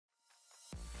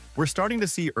We're starting to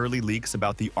see early leaks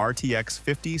about the RTX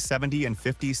 5070 and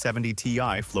 5070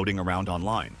 Ti floating around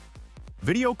online.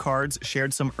 Video cards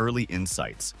shared some early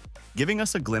insights, giving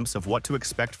us a glimpse of what to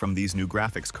expect from these new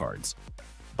graphics cards.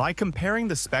 By comparing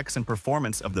the specs and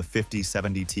performance of the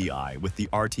 5070 Ti with the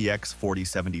RTX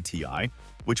 4070 Ti,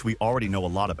 which we already know a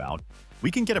lot about,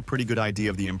 we can get a pretty good idea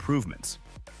of the improvements.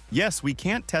 Yes, we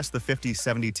can't test the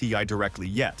 5070 Ti directly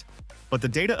yet, but the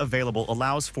data available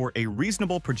allows for a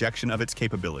reasonable projection of its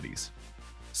capabilities.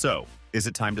 So, is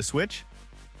it time to switch?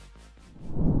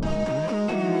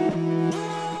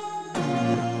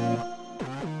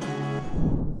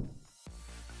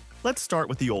 Let's start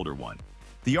with the older one.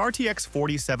 The RTX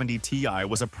 4070 Ti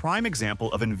was a prime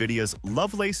example of NVIDIA's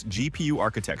Lovelace GPU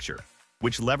architecture,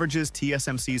 which leverages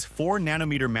TSMC's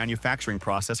 4nm manufacturing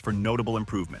process for notable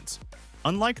improvements.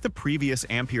 Unlike the previous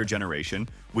Ampere generation,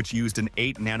 which used an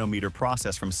 8nm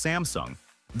process from Samsung,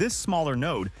 this smaller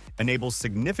node enables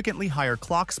significantly higher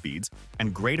clock speeds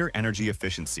and greater energy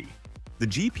efficiency. The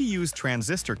GPU's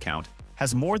transistor count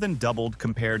has more than doubled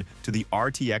compared to the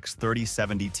RTX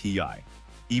 3070 Ti,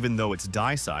 even though its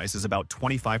die size is about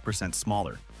 25%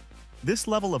 smaller. This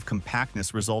level of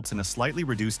compactness results in a slightly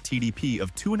reduced TDP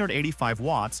of 285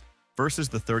 watts versus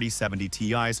the 3070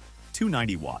 Ti's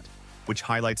 290 watt, which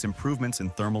highlights improvements in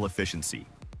thermal efficiency.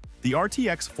 The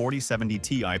RTX 4070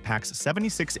 Ti packs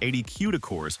 7680 CUDA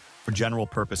cores for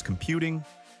general-purpose computing,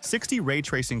 60 ray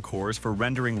tracing cores for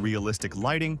rendering realistic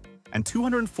lighting, and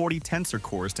 240 tensor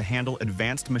cores to handle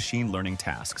advanced machine learning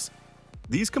tasks.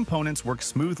 These components work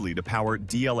smoothly to power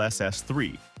DLSS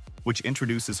 3, which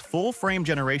introduces full frame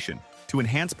generation to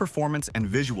enhance performance and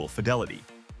visual fidelity,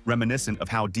 reminiscent of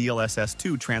how DLSS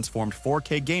 2 transformed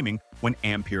 4K gaming when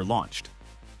Ampere launched.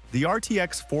 The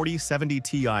RTX 4070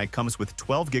 Ti comes with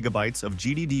 12GB of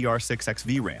GDDR6X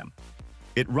VRAM.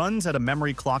 It runs at a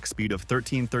memory clock speed of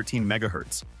 1313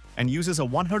 MHz and uses a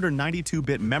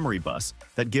 192-bit memory bus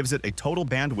that gives it a total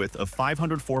bandwidth of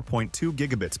 504.2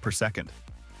 gigabits per second.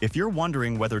 If you're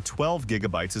wondering whether 12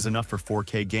 GB is enough for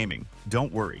 4K gaming,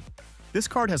 don't worry. This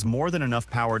card has more than enough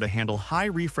power to handle high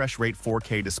refresh rate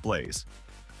 4K displays.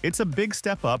 It's a big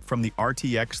step up from the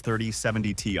RTX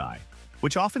 3070 Ti,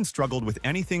 which often struggled with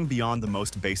anything beyond the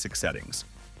most basic settings.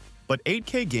 But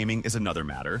 8K gaming is another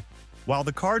matter. While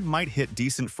the card might hit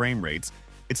decent frame rates,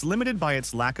 it's limited by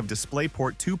its lack of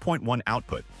DisplayPort 2.1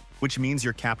 output, which means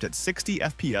you're capped at 60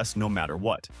 FPS no matter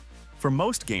what. For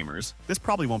most gamers, this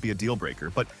probably won't be a deal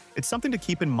breaker, but it's something to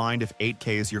keep in mind if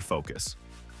 8K is your focus.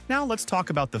 Now let's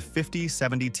talk about the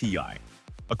 5070 Ti.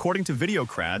 According to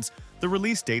VideoCrads, the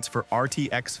release dates for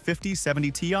RTX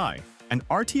 5070 Ti and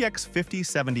RTX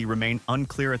 5070 remain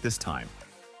unclear at this time.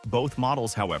 Both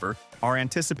models, however, are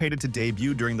anticipated to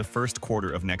debut during the first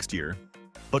quarter of next year.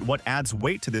 But what adds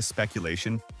weight to this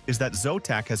speculation is that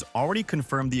Zotac has already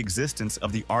confirmed the existence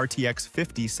of the RTX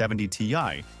 5070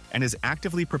 Ti and is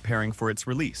actively preparing for its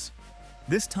release.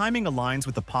 This timing aligns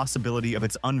with the possibility of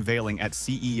its unveiling at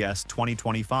CES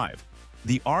 2025.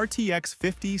 The RTX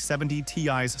 5070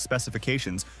 Ti's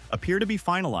specifications appear to be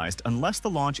finalized unless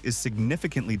the launch is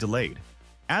significantly delayed.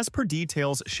 As per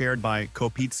details shared by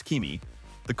Kopitskimi,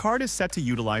 the card is set to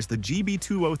utilize the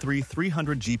GB203-300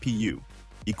 GPU,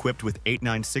 equipped with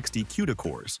 8960 CUDA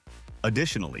cores.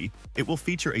 Additionally, it will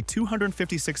feature a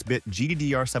 256-bit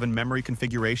GDDR7 memory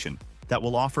configuration that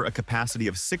will offer a capacity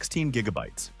of 16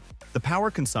 GB. The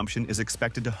power consumption is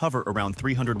expected to hover around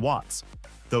 300 watts,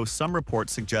 though some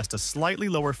reports suggest a slightly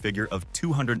lower figure of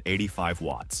 285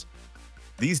 watts.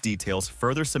 These details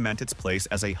further cement its place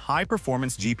as a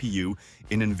high-performance GPU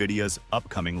in NVIDIA's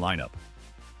upcoming lineup.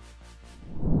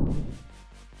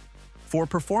 For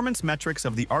performance metrics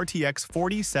of the RTX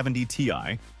 4070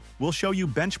 Ti, we'll show you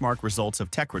benchmark results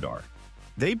of TechRadar.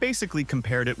 They basically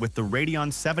compared it with the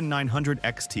Radeon 7900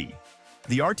 XT.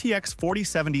 The RTX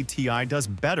 4070 Ti does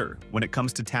better when it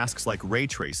comes to tasks like ray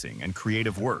tracing and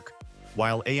creative work,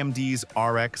 while AMD's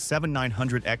RX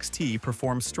 7900 XT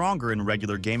performs stronger in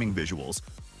regular gaming visuals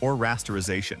or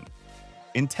rasterization.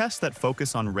 In tests that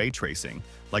focus on ray tracing,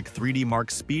 like 3D Mark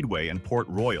Speedway and Port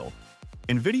Royal,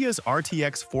 NVIDIA's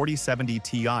RTX 4070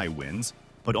 Ti wins,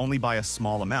 but only by a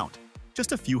small amount,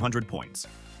 just a few hundred points.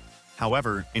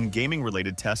 However, in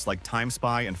gaming-related tests like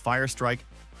TimeSpy and Firestrike,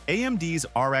 AMD's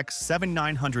RX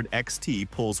 7900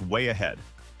 XT pulls way ahead.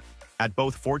 At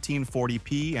both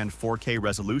 1440p and 4K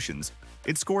resolutions,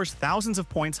 it scores thousands of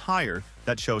points higher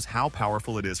that shows how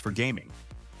powerful it is for gaming.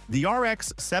 The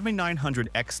RX 7900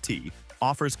 XT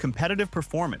offers competitive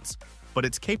performance, but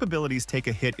its capabilities take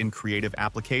a hit in creative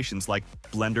applications like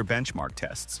Blender benchmark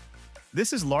tests.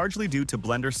 This is largely due to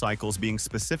Blender cycles being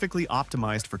specifically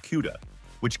optimized for CUDA,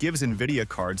 which gives NVIDIA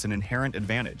cards an inherent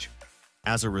advantage.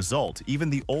 As a result,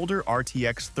 even the older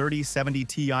RTX 3070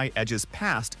 Ti edges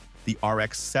past the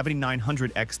RX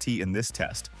 7900 XT in this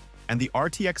test, and the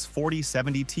RTX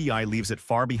 4070 Ti leaves it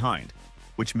far behind,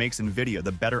 which makes NVIDIA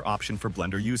the better option for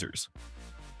Blender users.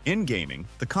 In gaming,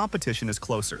 the competition is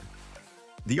closer.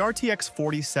 The RTX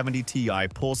 4070 Ti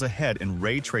pulls ahead in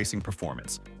ray tracing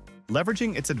performance,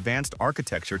 leveraging its advanced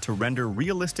architecture to render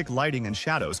realistic lighting and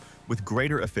shadows with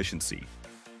greater efficiency.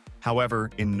 However,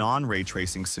 in non-ray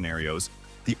tracing scenarios,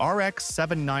 the RX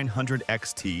 7900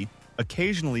 XT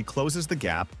occasionally closes the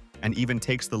gap and even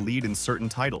takes the lead in certain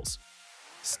titles.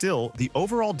 Still, the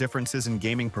overall differences in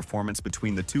gaming performance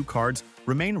between the two cards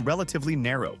remain relatively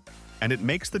narrow, and it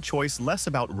makes the choice less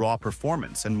about raw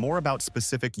performance and more about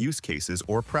specific use cases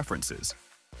or preferences.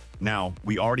 Now,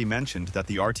 we already mentioned that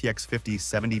the RTX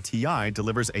 5070 Ti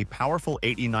delivers a powerful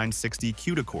 8960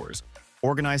 CUDA cores,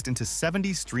 organized into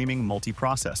 70 streaming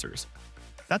multiprocessors.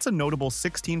 That's a notable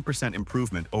 16%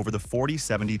 improvement over the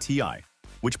 4070 Ti,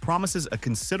 which promises a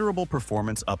considerable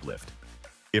performance uplift.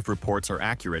 If reports are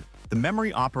accurate, the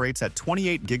memory operates at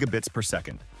 28 gigabits per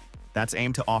second. That's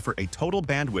aimed to offer a total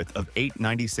bandwidth of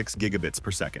 896 gigabits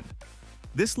per second.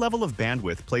 This level of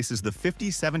bandwidth places the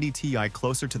 5070 Ti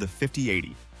closer to the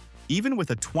 5080, even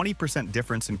with a 20%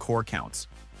 difference in core counts.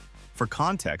 For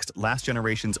context, last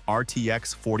generation's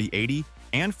RTX 4080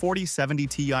 and 4070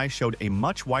 Ti showed a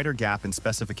much wider gap in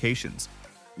specifications,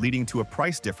 leading to a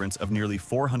price difference of nearly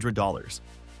 $400.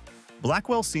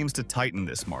 Blackwell seems to tighten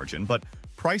this margin, but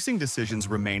pricing decisions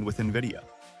remain with NVIDIA.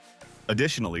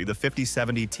 Additionally, the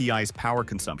 5070 Ti's power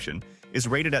consumption is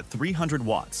rated at 300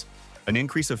 watts, an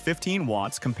increase of 15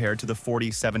 watts compared to the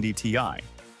 4070 Ti,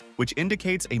 which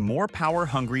indicates a more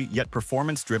power-hungry yet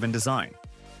performance-driven design.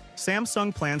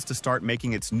 Samsung plans to start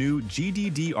making its new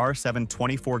GDDR7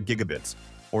 24 gigabits,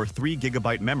 or 3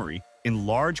 GB memory, in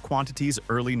large quantities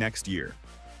early next year.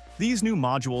 These new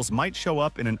modules might show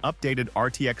up in an updated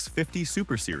RTX 50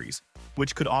 Super Series,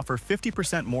 which could offer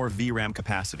 50% more VRAM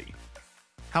capacity.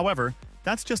 However,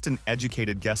 that's just an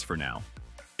educated guess for now.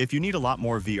 If you need a lot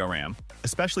more VRAM,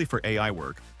 especially for AI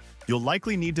work, you'll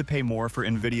likely need to pay more for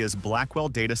NVIDIA's Blackwell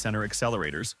data center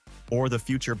accelerators or the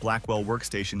future Blackwell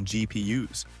workstation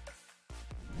GPUs.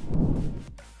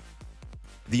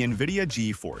 The NVIDIA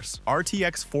GeForce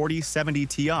RTX 4070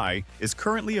 Ti is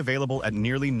currently available at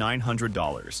nearly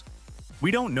 $900.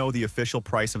 We don't know the official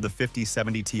price of the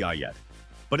 5070 Ti yet,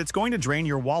 but it's going to drain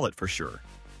your wallet for sure.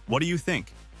 What do you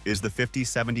think? Is the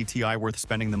 5070 Ti worth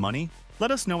spending the money?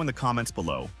 Let us know in the comments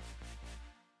below.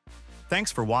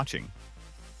 Thanks for watching.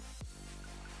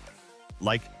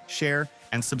 Like, share,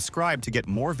 and subscribe to get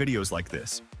more videos like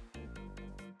this.